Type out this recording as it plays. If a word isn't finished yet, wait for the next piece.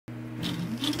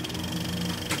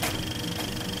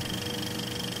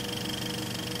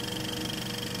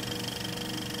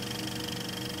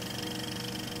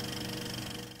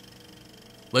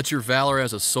Let your valor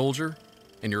as a soldier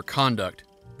and your conduct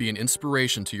be an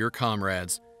inspiration to your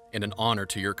comrades and an honor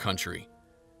to your country.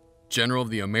 General of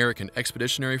the American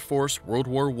Expeditionary Force, World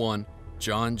War I,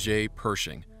 John J.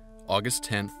 Pershing, August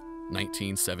 10,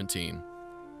 1917.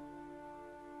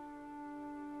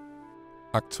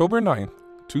 October 9,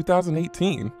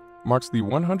 2018 marks the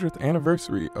 100th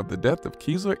anniversary of the death of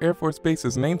Keesler Air Force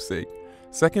Base's namesake,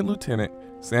 2nd Lieutenant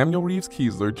Samuel Reeves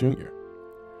Keesler Jr.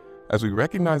 As we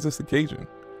recognize this occasion,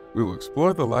 we will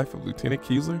explore the life of Lieutenant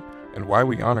Keesler and why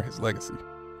we honor his legacy.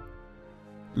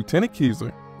 Lieutenant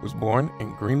Keesler was born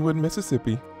in Greenwood,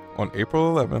 Mississippi on April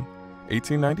 11,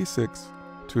 1896,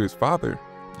 to his father,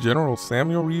 General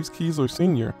Samuel Reeves Keesler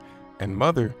Sr., and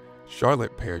mother,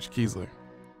 Charlotte Parrish Keesler.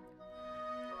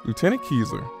 Lieutenant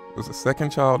Keesler was the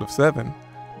second child of 7,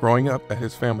 growing up at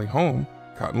his family home,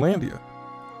 Cottonlandia.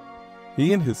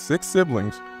 He and his 6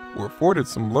 siblings were afforded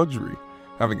some luxury,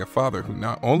 having a father who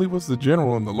not only was the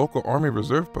general in the local Army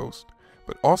Reserve Post,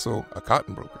 but also a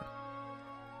cotton broker.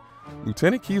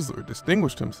 Lieutenant Keesler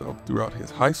distinguished himself throughout his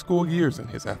high school years in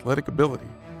his athletic ability.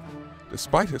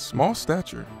 Despite his small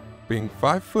stature, being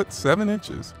 5 foot 7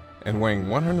 inches and weighing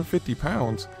 150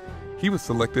 pounds, he was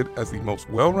selected as the most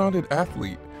well-rounded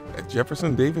athlete at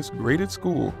Jefferson Davis Graded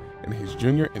School in his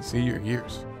junior and senior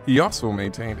years. He also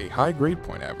maintained a high grade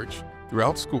point average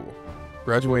throughout school,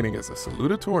 graduating as a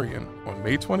salutatorian on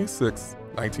May 26,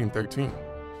 1913.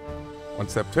 On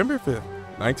September 5,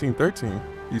 1913,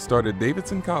 he started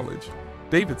Davidson College,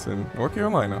 Davidson, North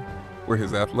Carolina, where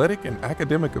his athletic and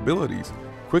academic abilities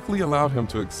quickly allowed him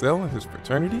to excel in his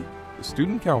fraternity, the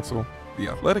student council, the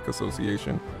athletic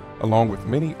association, along with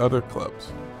many other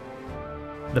clubs.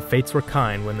 The fates were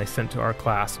kind when they sent to our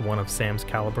class one of Sam's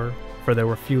caliber, for there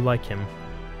were few like him.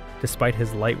 Despite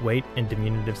his light weight and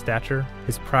diminutive stature,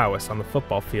 his prowess on the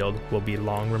football field will be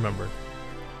long remembered.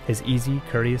 His easy,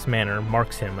 courteous manner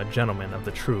marks him a gentleman of the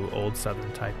true old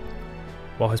Southern type,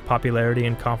 while his popularity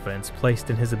and confidence placed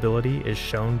in his ability is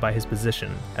shown by his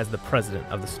position as the president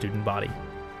of the student body.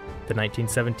 The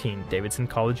 1917 Davidson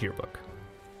College Yearbook.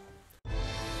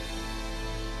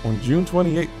 On June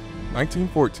 28,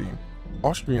 1914,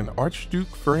 Austrian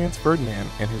Archduke Franz Ferdinand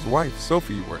and his wife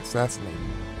Sophie were assassinated.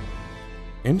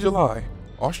 In July,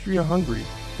 Austria-Hungary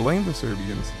blamed the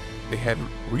Serbians. They had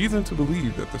reason to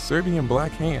believe that the Serbian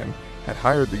Black Hand had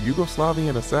hired the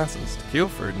Yugoslavian assassins to kill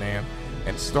Ferdinand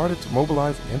and started to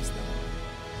mobilize against them.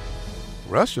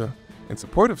 Russia, in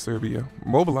support of Serbia,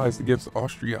 mobilized against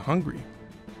Austria-Hungary.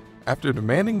 After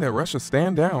demanding that Russia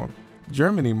stand down,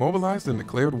 Germany mobilized and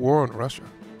declared war on Russia.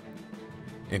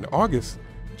 In August,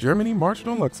 Germany marched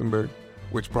on Luxembourg,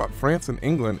 which brought France and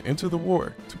England into the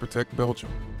war to protect Belgium.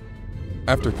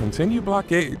 After continued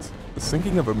blockades, the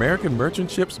sinking of American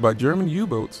merchant ships by German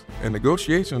U-boats, and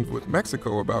negotiations with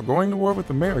Mexico about going to war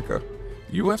with America,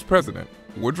 U.S. President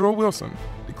Woodrow Wilson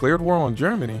declared war on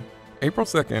Germany April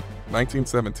 2,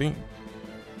 1917,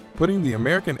 putting the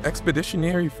American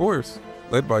Expeditionary Force,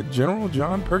 led by General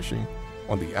John Pershing,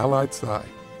 on the Allied side.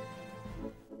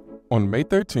 On May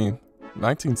 13,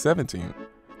 1917,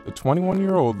 the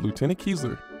 21-year-old Lieutenant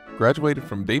Keesler graduated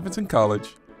from Davidson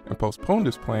College and postponed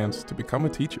his plans to become a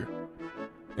teacher.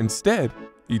 Instead,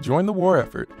 he joined the war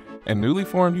effort and newly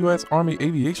formed U.S. Army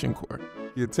Aviation Corps.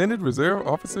 He attended Reserve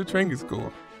Officer Training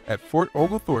School at Fort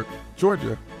Oglethorpe,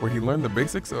 Georgia, where he learned the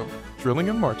basics of drilling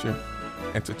and marching,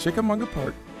 and to Chickamauga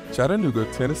Park, Chattanooga,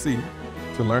 Tennessee,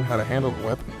 to learn how to handle a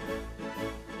weapon.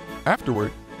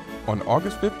 Afterward, on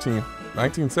August 15,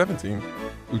 1917,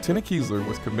 Lieutenant Keesler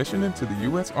was commissioned into the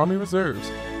U.S. Army Reserves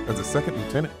as a second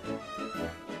lieutenant.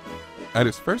 At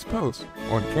his first post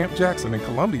on Camp Jackson in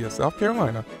Columbia, South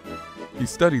Carolina, he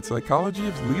studied psychology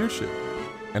of leadership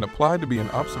and applied to be an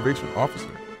observation officer.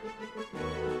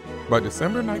 By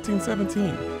December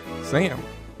 1917, Sam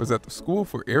was at the School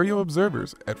for Aerial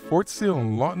Observers at Fort Sill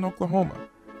in Lawton, Oklahoma,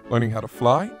 learning how to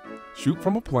fly, shoot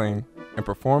from a plane, and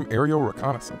perform aerial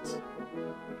reconnaissance.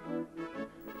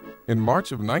 In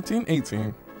March of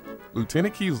 1918,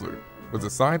 Lieutenant Keesler was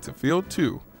assigned to Field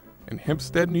 2 in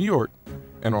Hempstead, New York,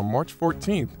 and on March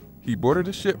 14th, he boarded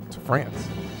a ship to France.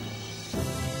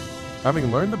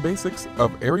 Having learned the basics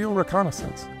of aerial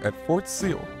reconnaissance at Fort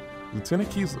Sill, Lieutenant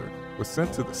Keesler was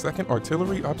sent to the 2nd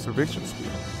Artillery Observation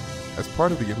School as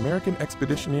part of the American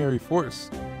Expeditionary Force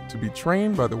to be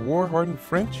trained by the war-hardened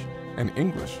French and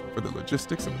English for the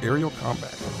logistics of aerial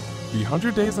combat. The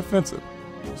 100 Days Offensive,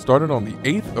 started on the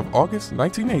 8th of August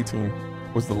 1918,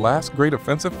 was the last great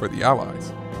offensive for the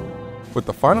Allies, with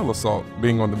the final assault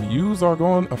being on the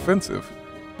Meuse-Argonne Offensive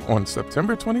on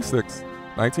September 26,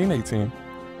 1918,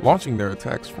 launching their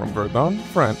attacks from Verdun,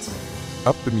 France,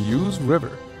 up the Meuse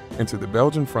River into the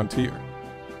Belgian frontier.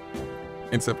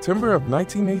 In September of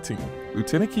 1918,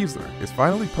 Lieutenant Keesler is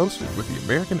finally posted with the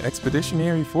American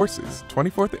Expeditionary Force's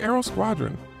 24th Aero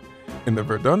Squadron in the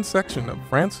Verdun section of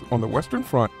France on the Western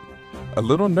Front, a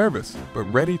little nervous but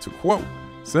ready to, quote,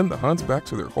 send the Huns back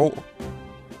to their hole.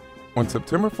 On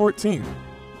September 14th,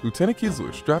 Lieutenant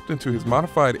Keesler strapped into his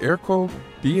modified Air-Cold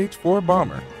DH-4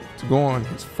 bomber to go on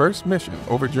his first mission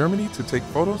over Germany to take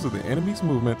photos of the enemy's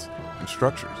movements and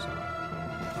structures.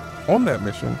 On that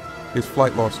mission, his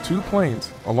flight lost 2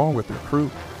 planes along with their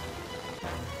crew.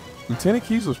 Lieutenant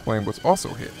Keesler's plane was also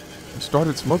hit and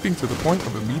started smoking to the point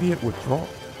of immediate withdrawal.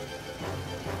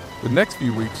 The next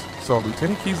few weeks saw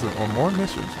Lieutenant Keesler on more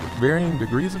missions with varying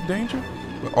degrees of danger,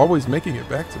 but always making it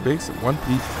back to base in one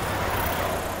piece.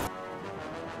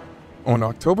 On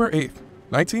October 8,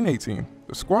 1918,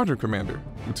 the squadron commander,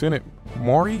 Lieutenant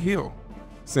Maury Hill,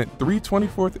 sent 3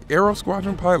 24th Aero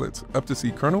Squadron pilots up to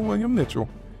see Colonel William Mitchell,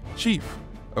 Chief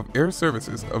of Air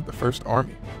Services of the First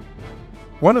Army.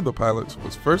 One of the pilots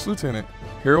was First Lieutenant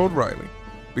Harold Riley.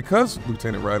 Because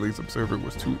Lieutenant Riley's observer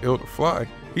was too ill to fly,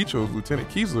 he chose Lieutenant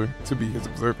Keesler to be his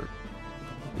observer.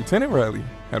 Lieutenant Riley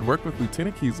had worked with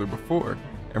Lieutenant Keesler before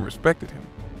and respected him.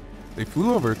 They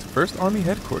flew over to First Army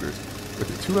headquarters with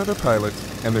the 2 other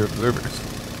pilots and their observers.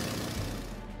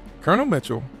 Colonel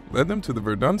Mitchell led them to the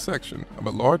Verdun section of a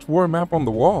large war map on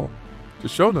the wall to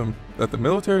show them that the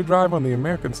military drive on the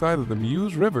American side of the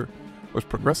Meuse River was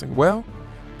progressing well,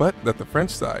 but that the French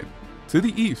side, to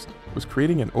the east, was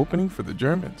creating an opening for the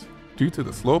Germans due to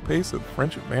the slow pace of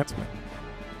French advancement.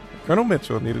 Colonel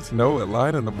Mitchell needed to know it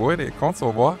lied in the Bois de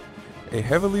Consalvoix, a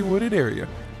heavily wooded area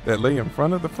that lay in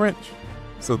front of the French,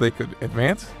 so they could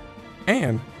advance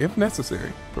and, if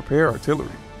necessary, prepare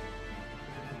artillery.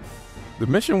 The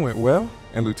mission went well,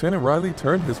 and Lieutenant Riley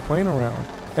turned his plane around,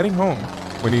 heading home,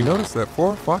 when he noticed that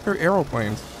 4 Fokker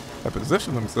aeroplanes had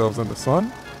positioned themselves in the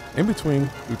sun in between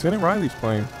Lieutenant Riley's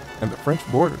plane and the French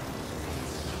border.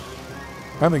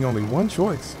 Having only one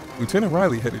choice, Lieutenant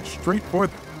Riley headed straight for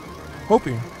them,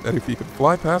 hoping that if he could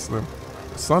fly past them,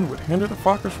 the sun would hinder the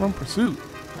Fokkers from pursuit,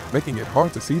 making it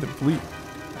hard to see them flee.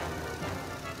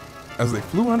 As they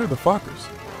flew under the Fokkers,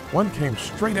 one came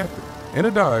straight at them in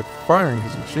a dive, firing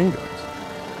his machine guns.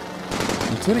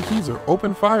 Lieutenant Keesler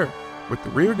opened fire with the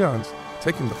rear guns,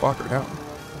 taking the Fokker down.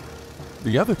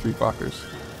 The other 3 Fokkers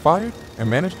fired and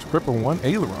managed to cripple one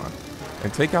aileron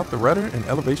and take out the rudder and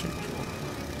elevation control.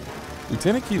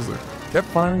 Lieutenant Keesler kept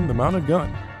firing the mounted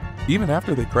gun even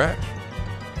after they crashed.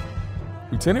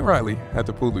 Lieutenant Riley had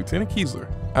to pull Lieutenant Keesler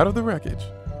out of the wreckage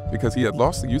because he had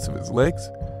lost the use of his legs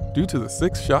due to the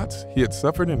 6 shots he had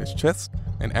suffered in his chest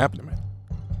and abdomen.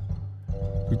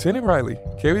 Lieutenant Riley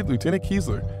carried Lieutenant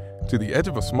Keesler to the edge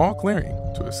of a small clearing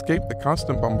to escape the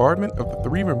constant bombardment of the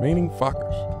 3 remaining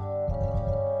Fokkers.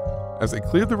 As they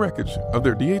cleared the wreckage of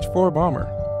their DH-4 bomber,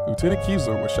 Lieutenant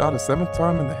Keesler was shot a 7th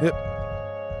time in the hip.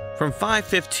 From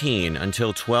 5:15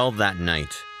 until 12 that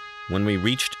night, when we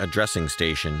reached a dressing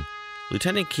station,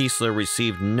 Lieutenant Keesler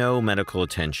received no medical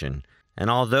attention, and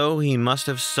although he must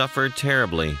have suffered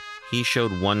terribly, he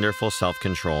showed wonderful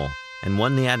self-control and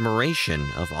won the admiration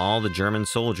of all the German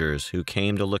soldiers who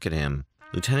came to look at him.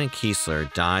 Lieutenant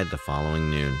Keesler died the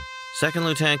following noon. Second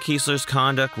Lieutenant Keesler's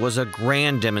conduct was a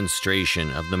grand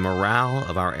demonstration of the morale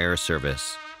of our air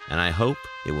service, and I hope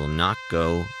it will not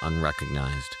go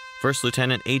unrecognized. First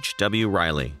Lieutenant H.W.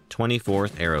 Riley,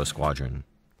 24th Aero Squadron.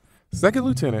 Second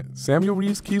Lieutenant Samuel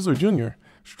Reeves Keesler Jr.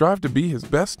 strived to be his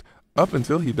best up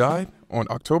until he died on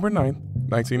October 9,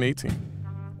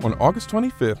 1918. On August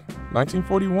 25,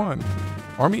 1941,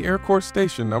 Army Air Corps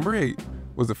Station No. 8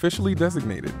 was officially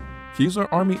designated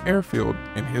Keesler Army Airfield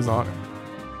in his honor.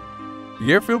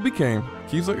 The airfield became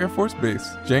Keesler Air Force Base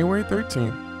January 13,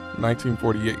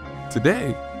 1948.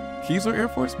 Today, Keesler Air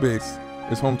Force Base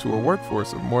is home to a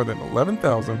workforce of more than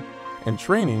 11,000 and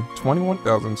training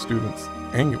 21,000 students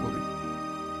annually.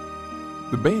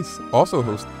 The base also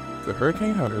hosts the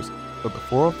hurricane hunters of the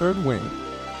 403rd Wing,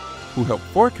 who help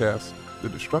forecast the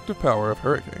destructive power of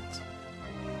hurricanes.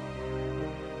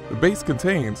 The base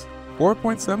contains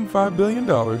 $4.75 billion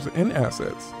in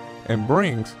assets and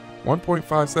brings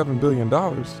 $1.57 billion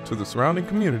to the surrounding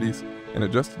communities in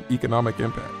adjusted economic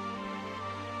impact.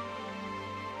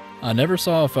 I never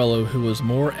saw a fellow who was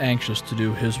more anxious to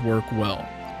do his work well.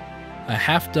 A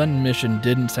half-done mission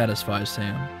didn't satisfy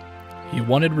Sam. He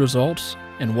wanted results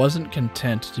and wasn't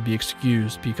content to be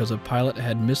excused because a pilot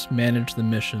had mismanaged the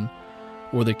mission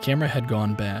or the camera had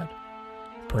gone bad.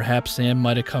 Perhaps Sam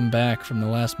might have come back from the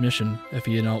last mission if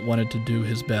he had not wanted to do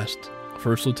his best.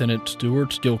 First Lieutenant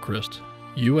Stuart Gilchrist,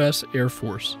 U.S. Air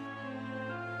Force.